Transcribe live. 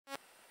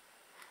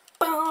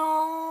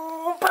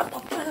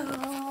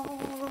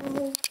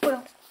Hello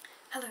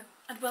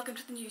and welcome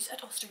to the news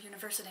at Ulster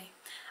University.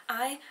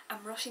 I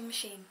am Rushing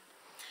Machine.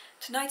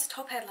 Tonight's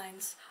top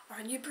headlines are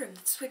a new broom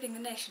that's sweeping the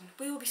nation.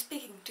 We will be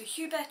speaking to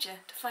Hugh Betcha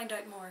to find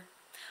out more.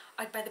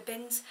 Out by the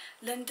bins,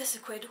 Lynn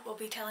Dissequid will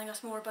be telling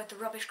us more about the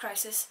rubbish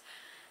crisis.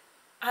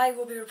 I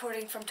will be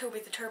reporting from Toby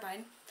the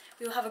Turbine.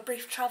 We will have a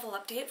brief travel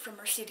update from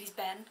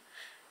Mercedes-Benz,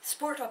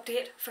 sport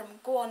update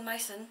from Go On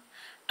Myson,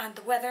 and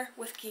the weather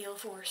with Gale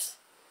Force.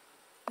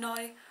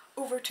 Now,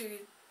 over to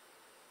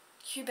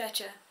Hugh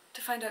Betcha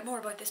to find out more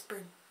about this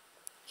broom.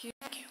 Hugh.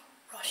 Thank you,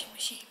 Rushing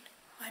Machine.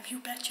 I'm Hugh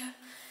Betcha,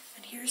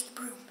 and here's the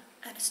broom,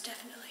 and it's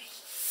definitely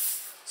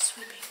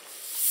sweeping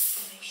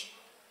the nation.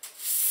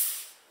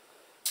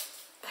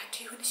 Back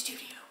to you in the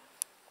studio.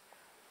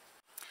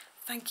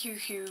 Thank you,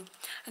 Hugh.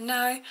 And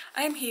now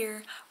I am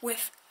here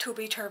with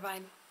Toby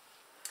Turbine.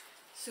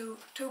 So,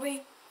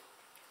 Toby,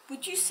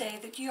 would you say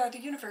that you are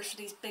the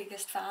university's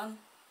biggest fan?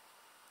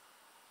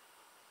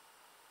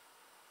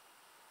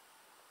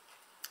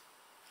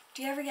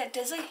 Do you ever get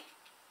dizzy?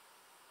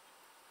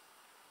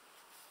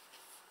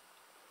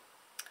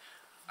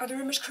 Are the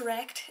rumours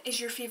correct? Is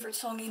your favourite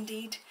song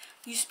indeed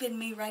You Spin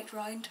Me Right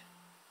Round?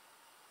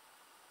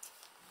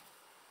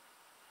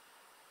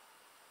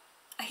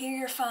 I hear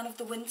you're a fan of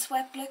the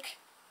windswept look.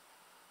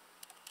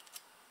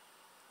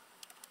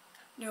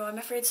 No, I'm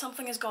afraid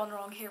something has gone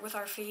wrong here with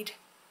our feed.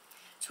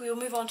 So we will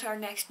move on to our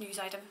next news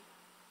item.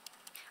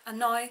 And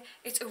now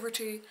it's over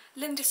to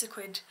Lynn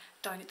Dissequid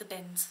down at the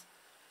bins.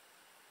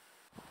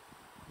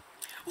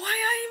 Why,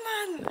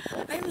 aye man!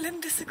 I'm Lynn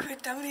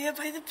Dissequid down here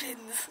by the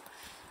bins.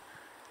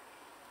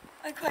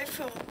 I'm quite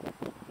full.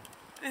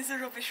 It's a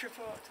rubbish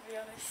report, to be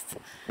honest.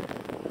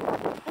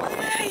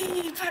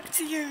 Why, back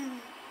to you!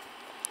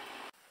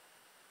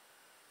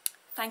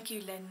 Thank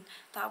you, Lynn.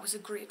 That was a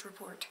great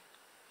report.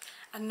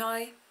 And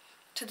now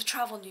to the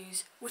travel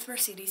news with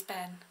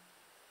Mercedes-Benz.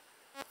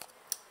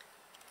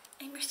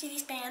 I'm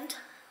Mercedes-Benz.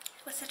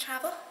 What's the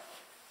travel?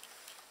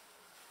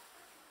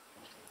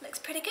 Looks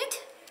pretty good.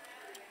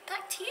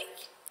 Back to you.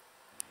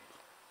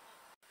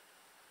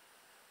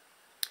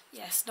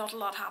 Yes, not a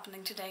lot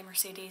happening today,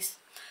 Mercedes.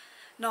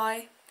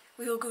 Now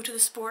we will go to the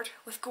sport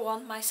with Go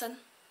On Myson.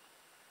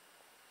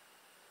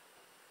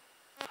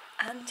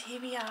 And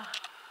here we are.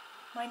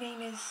 My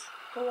name is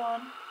Go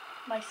On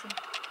Myson.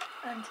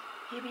 And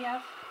here we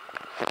have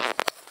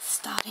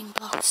starting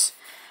blocks.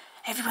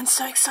 Everyone's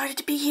so excited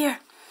to be here.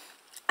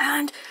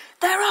 And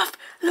they're off.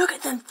 Look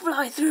at them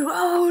fly through.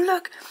 Oh,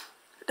 look.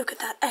 Look at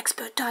that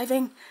expert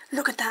diving.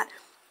 Look at that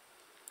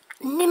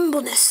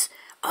nimbleness.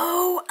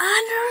 Oh,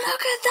 and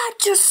look at that,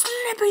 just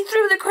slipping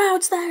through the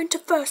crowds there into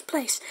first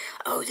place.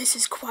 Oh, this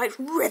is quite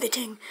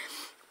riveting.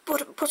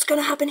 What's going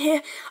to happen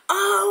here?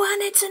 Oh,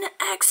 and it's an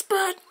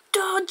expert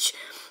dodge.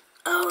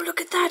 Oh,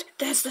 look at that.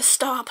 There's the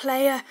star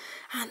player.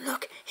 And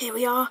look, here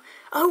we are.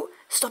 Oh,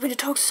 stopping to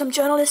talk to some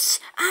journalists.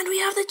 And we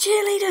have the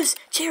cheerleaders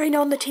cheering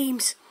on the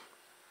teams.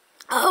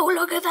 Oh,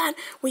 look at that.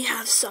 We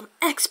have some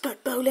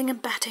expert bowling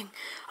and batting.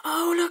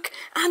 Oh, look,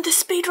 and the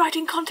speed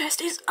writing contest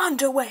is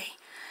underway.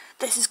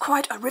 This is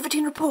quite a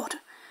riveting report.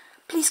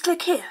 Please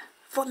click here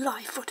for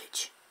live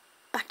footage.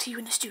 Back to you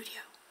in the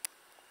studio.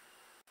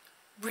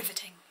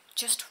 Riveting,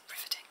 just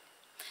riveting.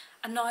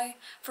 And now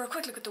for a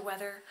quick look at the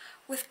weather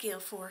with Gale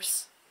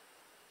Force.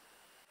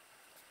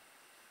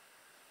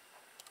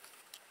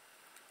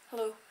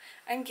 Hello,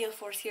 I'm Gale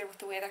Force here with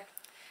the weather.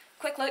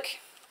 Quick look.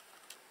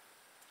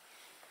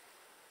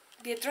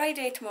 It'll be a dry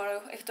day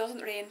tomorrow if it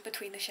doesn't rain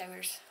between the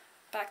showers.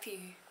 Back to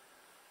you.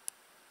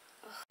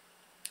 Ugh.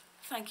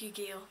 Thank you,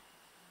 Gale.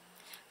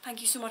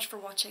 Thank you so much for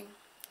watching.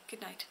 Good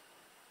night.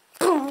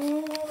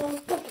 Boom,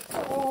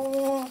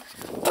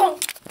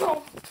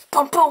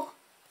 boom, boom.